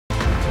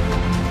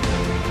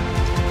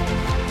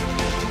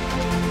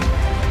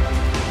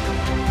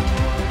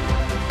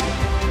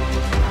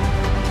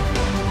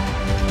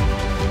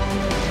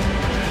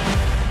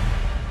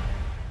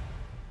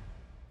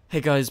Hey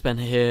guys, Ben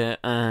here,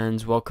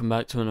 and welcome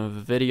back to another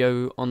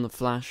video on The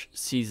Flash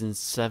Season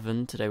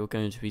 7. Today we're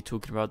going to be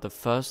talking about the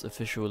first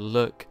official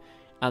look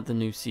at the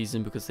new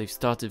season because they've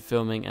started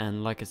filming,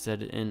 and like I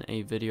said in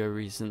a video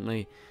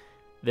recently,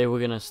 they were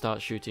going to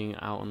start shooting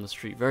out on the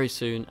street very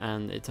soon,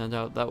 and it turned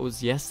out that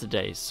was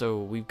yesterday. So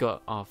we've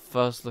got our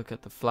first look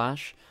at The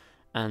Flash,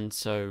 and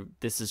so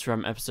this is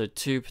from episode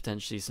 2,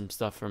 potentially some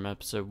stuff from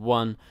episode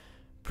 1.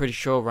 Pretty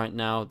sure right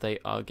now they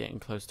are getting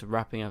close to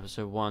wrapping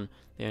episode 1.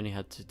 They only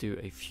had to do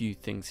a few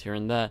things here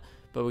and there,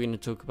 but we're going to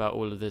talk about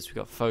all of this. We've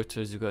got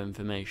photos, we've got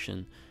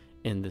information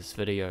in this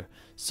video.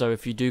 So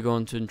if you do go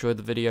on to enjoy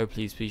the video,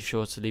 please be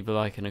sure to leave a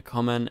like and a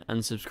comment,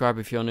 and subscribe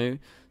if you're new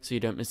so you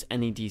don't miss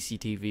any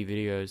DCTV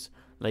videos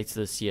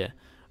later this year.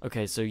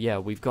 Okay, so yeah,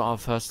 we've got our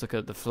first look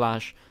at The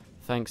Flash,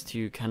 thanks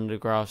to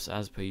Canadagraphs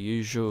as per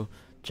usual.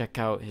 Check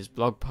out his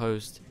blog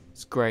post,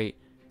 it's great.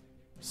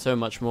 So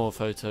much more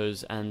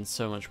photos and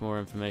so much more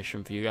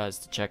information for you guys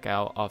to check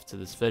out after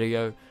this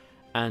video,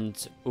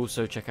 and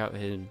also check out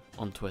him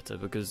on Twitter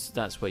because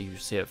that's where you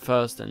see it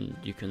first, and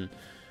you can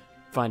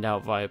find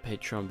out via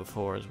Patreon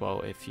before as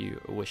well if you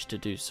wish to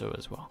do so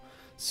as well.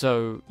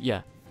 So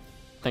yeah,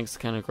 thanks to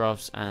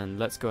Canadagraphs, and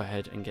let's go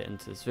ahead and get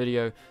into this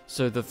video.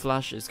 So The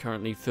Flash is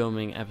currently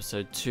filming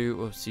episode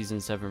 2 of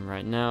season 7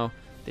 right now.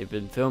 They've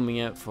been filming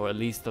it for at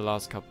least the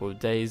last couple of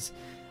days,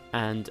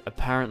 and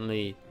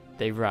apparently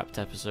they wrapped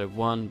episode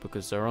 1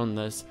 because they're on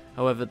this.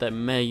 However, there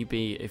may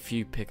be a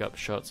few pickup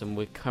shots, and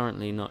we're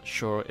currently not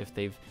sure if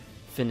they've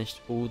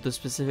finished all the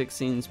specific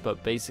scenes,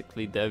 but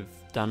basically they've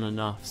done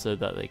enough so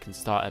that they can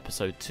start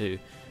episode 2,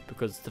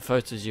 because the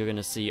photos you're going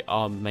to see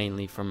are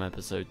mainly from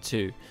episode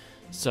 2.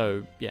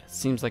 So yeah,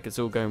 seems like it's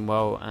all going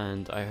well,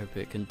 and I hope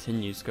it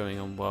continues going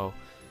on well.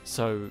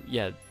 So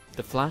yeah,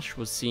 The Flash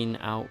was seen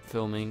out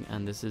filming,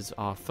 and this is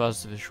our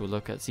first official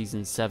look at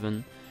season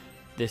 7.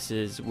 This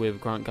is with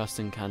Grant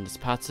Gustin, Candice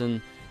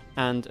Patton,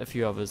 and a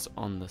few others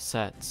on the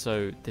set.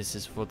 So this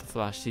is for The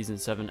Flash Season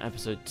 7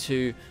 Episode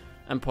 2,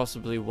 and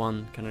possibly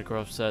 1,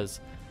 Canadagraphs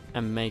says,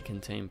 and may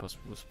contain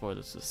possible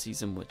spoilers of the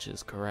season, which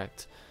is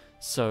correct.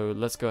 So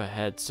let's go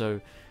ahead. So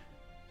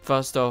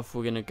first off,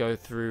 we're going to go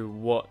through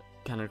what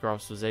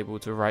Canadagraphs was able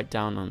to write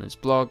down on his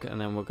blog, and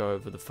then we'll go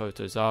over the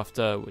photos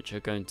after, which are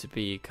going to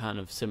be kind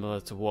of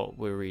similar to what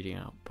we're reading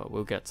out, but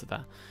we'll get to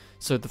that.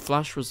 So The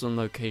Flash was on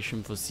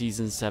location for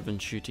Season 7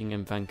 shooting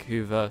in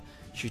Vancouver,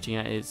 shooting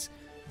at its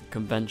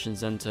convention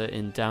center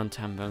in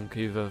downtown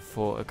Vancouver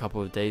for a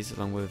couple of days,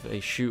 along with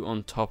a shoot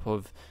on top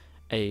of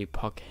a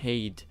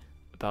parkade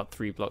about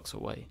 3 blocks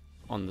away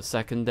on the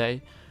second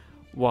day.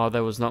 While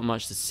there was not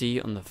much to see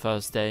on the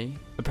first day,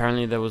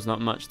 apparently there was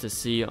not much to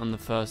see on the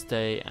first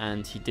day,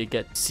 and he did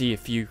get to see a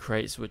few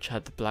crates which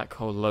had the black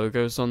hole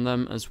logos on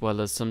them, as well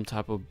as some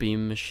type of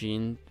beam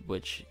machine,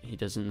 which he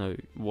doesn't know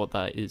what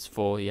that is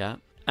for yet.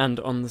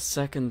 And on the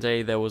second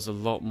day there was a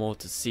lot more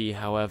to see.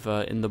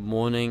 However, in the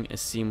morning a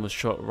scene was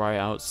shot right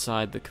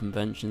outside the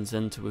convention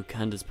center with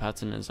Candice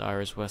Patton as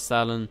Iris West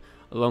Allen,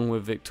 along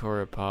with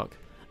Victoria Park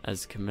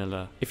as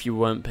Camilla. If you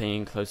weren't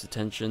paying close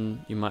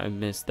attention, you might have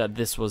missed that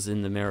this was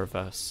in the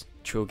Mirrorverse,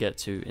 which we'll get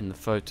to in the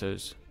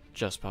photos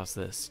just past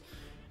this.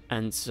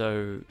 And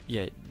so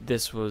yeah,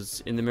 this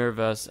was in the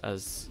Mirrorverse,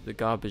 as the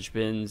garbage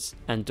bins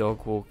and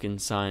dog walking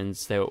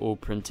signs, they were all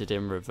printed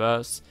in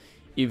reverse,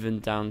 even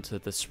down to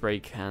the spray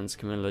cans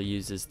Camilla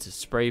uses to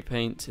spray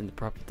paint in the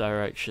proper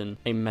direction,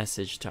 a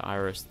message to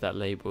Iris that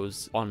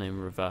labels on in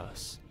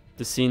reverse.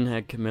 The scene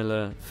had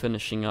Camilla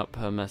finishing up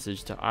her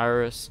message to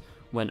Iris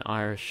when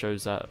Iris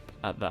shows up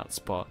at that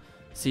spot,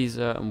 sees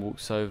her and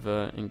walks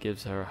over and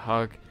gives her a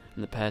hug,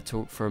 and the pair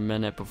talk for a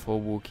minute before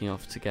walking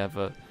off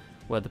together.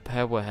 Where the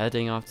pair were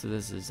heading after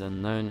this is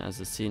unknown, as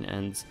the scene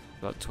ends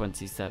about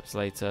 20 steps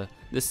later.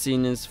 This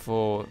scene is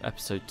for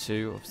episode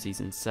 2 of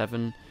season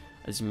 7.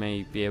 As you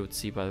may be able to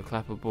see by the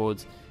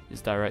clapperboards, is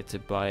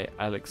directed by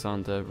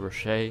Alexander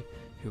Roche,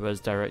 who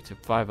has directed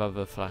 5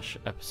 other Flash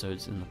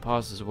episodes in the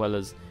past, as well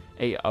as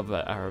 8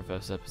 other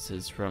Arrowverse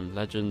episodes from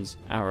Legends,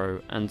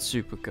 Arrow, and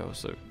Supergirl,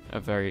 so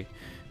a very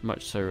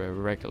much so a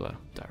regular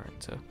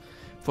director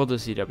for the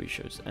CW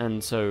shows.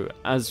 And so,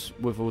 as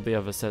with all the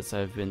other sets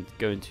I've been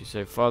going to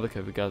so far, the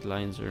COVID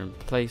guidelines are in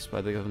place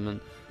by the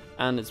government,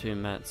 and it's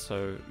been met,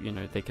 so you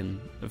know they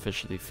can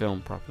officially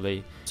film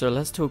properly. So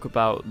let's talk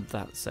about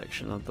that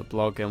section of the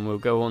blog, and we'll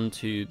go on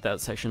to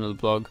that section of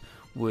the blog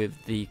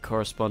with the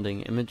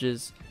corresponding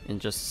images in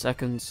just a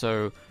second.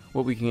 So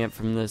what we can get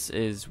from this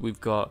is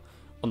we've got,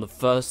 on the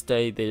first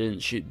day they didn't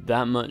shoot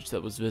that much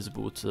that was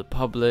visible to the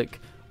public.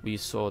 We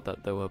saw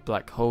that there were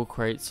black hole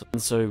crates,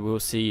 and so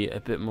we'll see a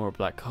bit more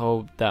black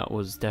hole. That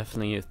was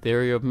definitely a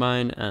theory of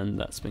mine, and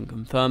that's been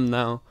confirmed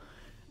now.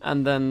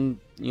 And then,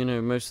 you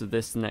know, most of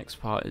this next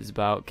part is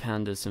about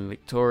Candice and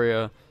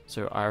Victoria,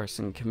 so Iris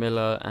and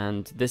Camilla,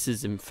 and this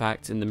is in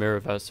fact in the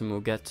Mirrorverse, and we'll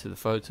get to the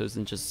photos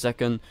in just a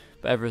second,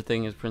 but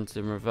everything is printed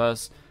in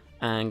reverse,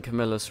 and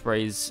Camilla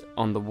sprays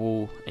on the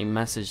wall a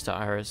message to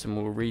Iris, and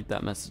we'll read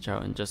that message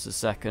out in just a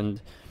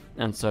second,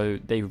 and so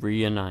they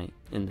reunite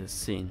in this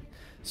scene.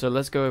 So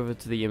let's go over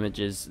to the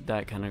images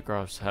that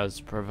Canadagraphs has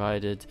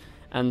provided,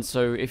 And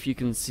so if you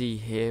can see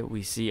here,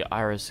 we see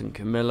Iris and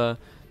Camilla.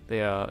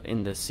 They are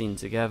in the scene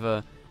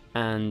together,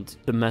 and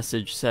the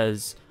message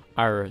says,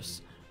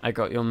 "Iris, I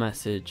got your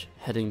message,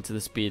 heading to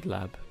the speed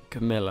lab,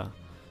 Camilla."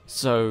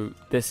 So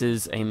this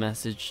is a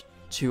message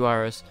to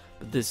Iris,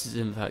 but this is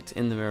in fact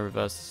in the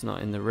Mirrorverse, it's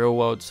not in the real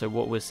world. So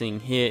what we're seeing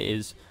here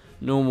is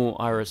normal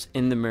Iris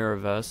in the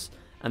Mirrorverse,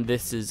 and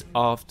this is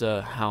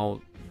after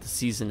how the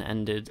season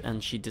ended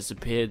and she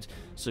disappeared.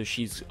 So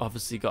she's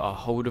obviously got a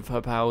hold of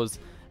her powers,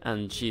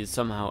 and she is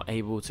somehow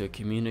able to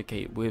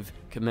communicate with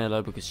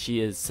Camilla because she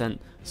has sent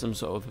some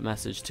sort of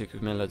message to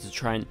Camilla to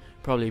try and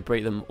probably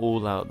break them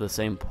all out at the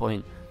same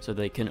point so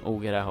they can all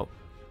get out.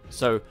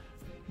 So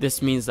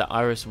this means that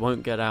Iris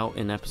won't get out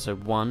in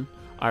episode 1.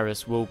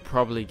 Iris will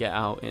probably get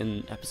out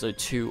in episode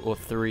 2 or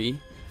 3.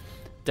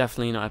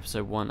 Definitely not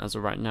episode 1 as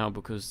of right now,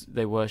 because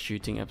they were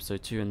shooting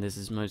episode 2 and this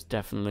is most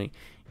definitely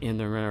in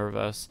the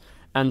Mirrorverse.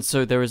 And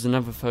so there is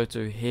another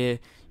photo here.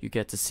 You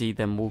get to see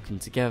them walking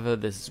together.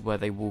 This is where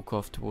they walk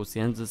off towards the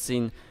end of the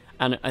scene.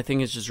 And I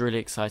think it's just really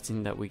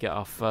exciting that we get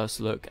our first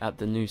look at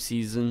the new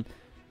season.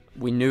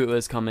 We knew it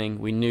was coming.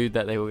 We knew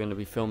that they were going to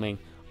be filming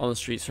on the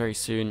streets very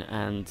soon.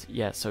 And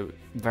yeah, so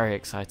very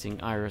exciting.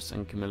 Iris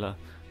and Camilla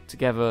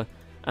together.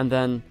 And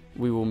then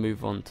we will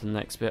move on to the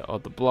next bit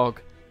of the blog,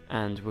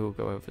 and we'll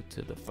go over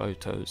to the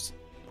photos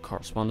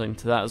corresponding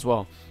to that as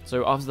well.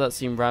 So after that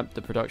scene wrapped,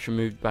 the production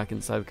moved back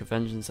inside the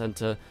convention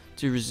center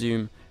to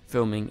resume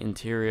filming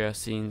interior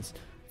scenes.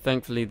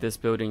 Thankfully, this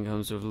building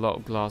comes with a lot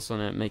of glass on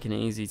it, making it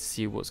easy to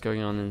see what's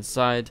going on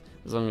inside,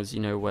 as long as you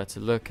know where to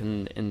look,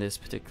 and in this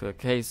particular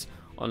case,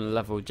 on a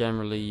level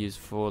generally used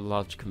for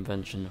large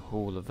convention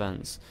hall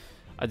events.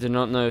 I do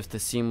not know if the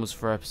scene was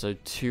for episode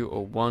 2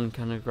 or 1,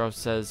 Canadagraphs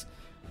says,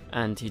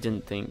 and he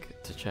didn't think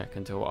to check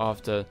until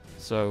after,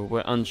 so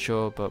we're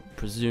unsure, but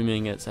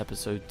presuming it's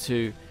episode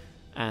 2,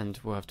 and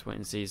we'll have to wait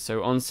and see.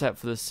 So on set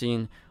for the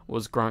scene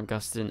was Grant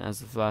Gustin as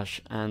the Flash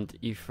and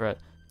Ifrit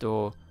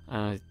Dor,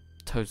 and I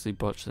totally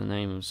botched the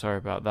name, I'm sorry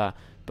about that,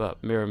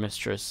 but Mirror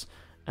Mistress,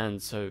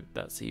 and so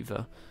that's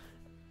Eva,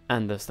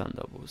 and the stunt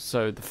doubles.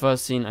 So the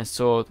first scene I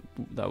saw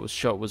that was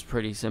shot was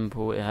pretty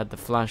simple. It had the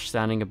Flash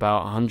standing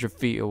about 100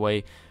 feet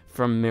away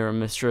from Mirror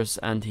Mistress,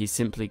 and he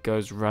simply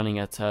goes running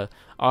at her.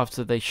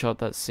 After they shot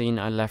that scene,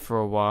 I left for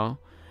a while,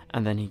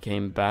 and then he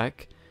came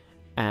back,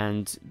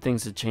 and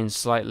things had changed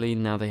slightly.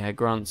 Now they had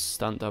Grant's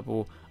stunt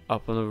double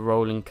up on a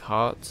rolling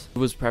cart. He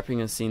was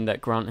prepping a scene that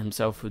Grant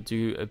himself would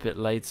do a bit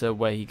later,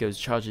 where he goes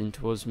charging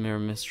towards Mirror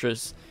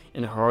Mistress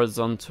in a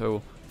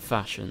horizontal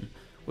fashion,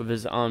 with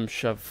his arms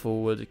shoved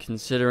forward.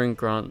 Considering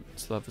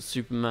Grant's love of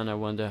Superman, I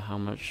wonder how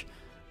much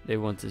they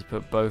wanted to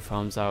put both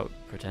arms out,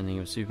 pretending he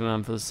was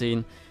Superman for the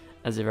scene,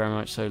 as it very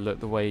much so looked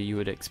the way you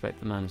would expect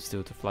the Man of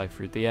Steel to fly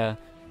through the air.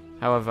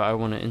 However, I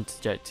want to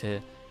interject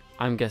here.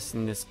 I'm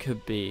guessing this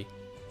could be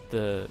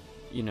the,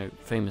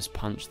 famous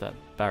punch that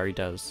Barry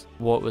does.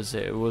 What was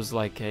it? It was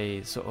like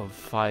a sort of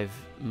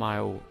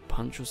 5-mile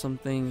punch or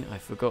something. I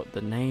forgot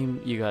the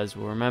name. You guys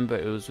will remember.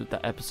 It was with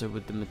that episode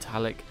with the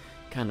metallic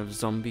kind of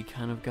zombie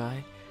kind of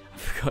guy. I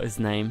forgot his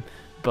name.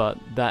 But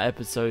that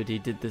episode, he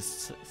did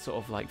this sort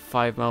of like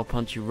 5-mile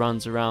punch. He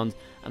runs around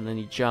and then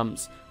he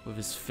jumps with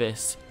his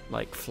fists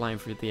like flying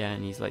through the air,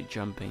 and he's like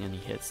jumping and he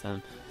hits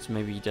them. So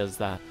maybe he does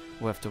that.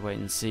 We'll have to wait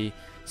and see.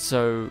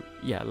 So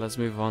yeah, let's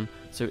move on.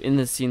 So in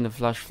this scene, the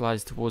Flash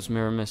flies towards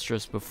Mirror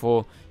Mistress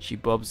before she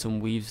bobs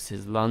and weaves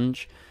his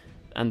lunge,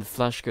 and the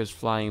Flash goes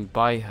flying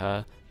by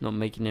her, not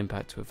making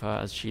impact with her,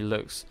 as she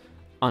looks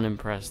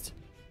unimpressed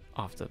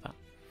after that.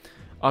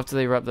 After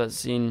they wrapped that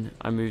scene,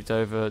 I moved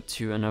over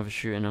to another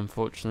shoot, and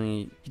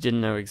unfortunately he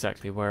didn't know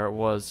exactly where it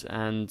was,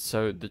 and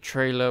so the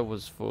trailer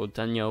was for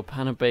Danielle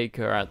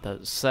Panabaker at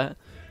that set,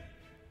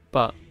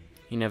 but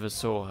he never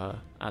saw her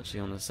actually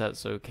on the set,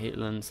 so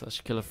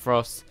Caitlin / Killer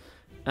Frost,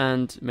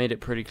 and made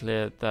it pretty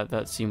clear that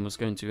that scene was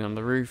going to be on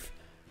the roof.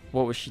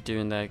 What was she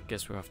doing there?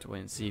 Guess we'll have to wait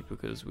and see,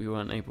 because we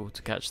weren't able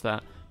to catch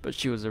that, but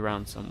she was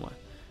around somewhere.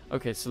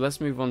 Okay, so let's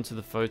move on to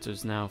the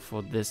photos now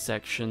for this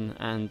section,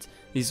 and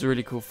these are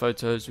really cool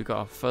photos. We got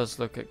our first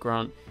look at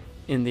Grant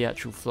in the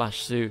actual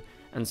Flash suit,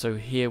 and so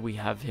here we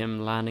have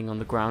him landing on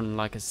the ground, and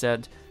like I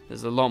said,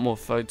 there's a lot more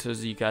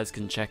photos that you guys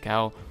can check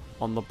out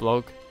on the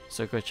blog,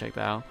 so go check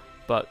that out.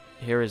 But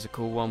here is a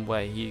cool one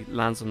where he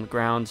lands on the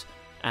ground,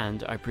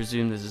 and I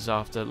presume this is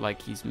after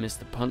like he's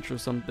missed a punch or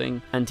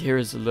something. And here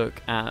is a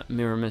look at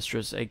Mirror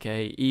Mistress,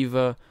 aka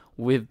Eva,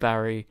 with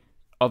Barry,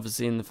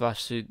 obviously in the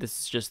Flash suit. This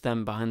is just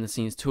them behind the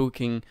scenes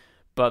talking,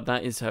 but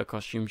that is her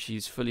costume.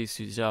 She's fully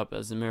suited up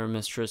as the Mirror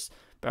Mistress.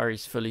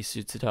 Barry's fully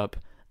suited up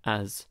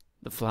as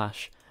the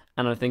Flash.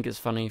 And I think it's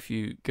funny, if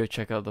you go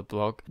check out the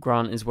blog,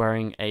 Grant is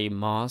wearing a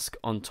mask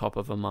on top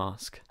of a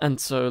mask. And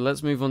so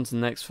let's move on to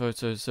the next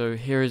photo. So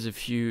here is a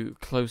few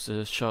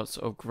closer shots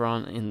of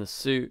Grant in the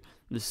suit.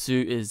 The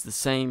suit is the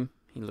same,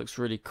 he looks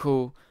really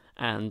cool,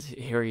 and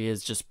here he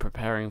is just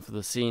preparing for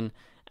the scene,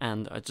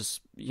 and I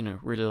just,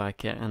 really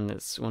like it, and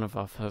it's one of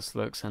our first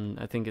looks, and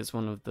I think it's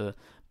one of the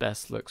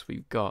best looks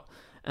we've got.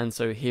 And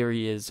so here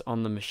he is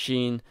on the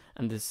machine,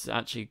 and this is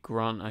actually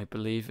Grant, I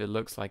believe. It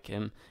looks like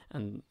him,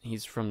 and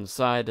he's from the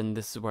side, and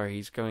this is where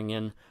he's going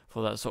in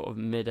for that sort of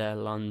mid-air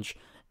lunge,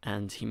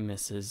 and he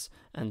misses.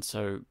 And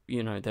so,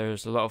 you know,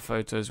 there's a lot of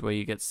photos where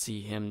you get to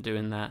see him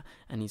doing that,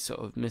 and he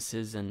sort of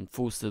misses and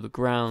falls to the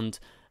ground,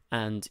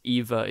 and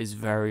Eva is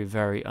very,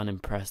 very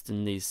unimpressed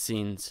in these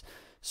scenes.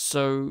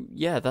 So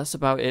yeah, that's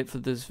about it for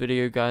this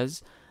video,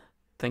 guys.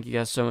 Thank you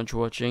guys so much for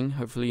watching.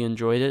 Hopefully you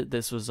enjoyed it.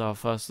 This was our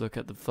first look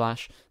at The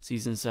Flash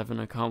Season 7.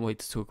 I can't wait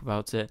to talk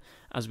about it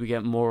as we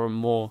get more and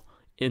more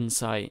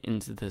insight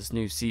into this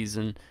new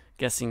season.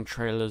 Guessing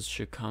trailers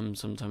should come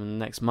sometime in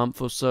the next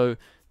month or so.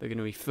 They're going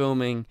to be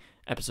filming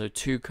episode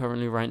 2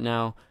 currently right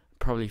now,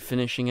 probably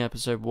finishing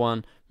episode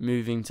 1,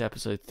 moving to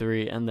episode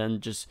 3, and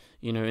then just,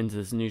 you know, into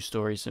this new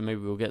story. So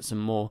maybe we'll get some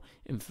more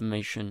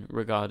information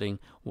regarding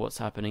what's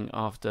happening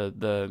after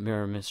the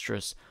Mirror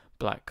Mistress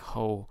black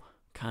hole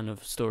kind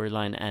of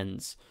storyline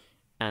ends,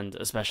 and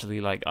especially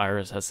like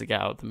Iris has to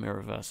get out of the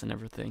Mirrorverse and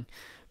everything.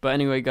 But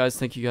anyway, guys,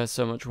 thank you guys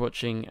so much for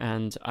watching,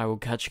 and I will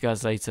catch you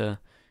guys later.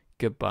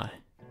 Goodbye.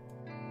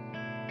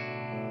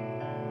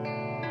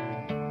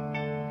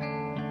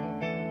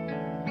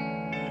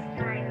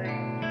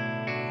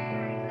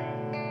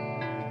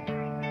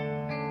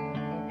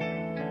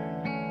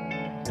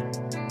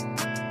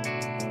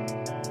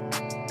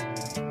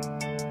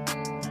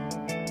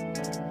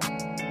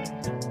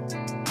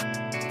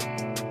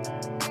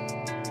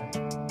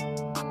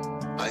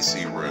 I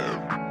see red.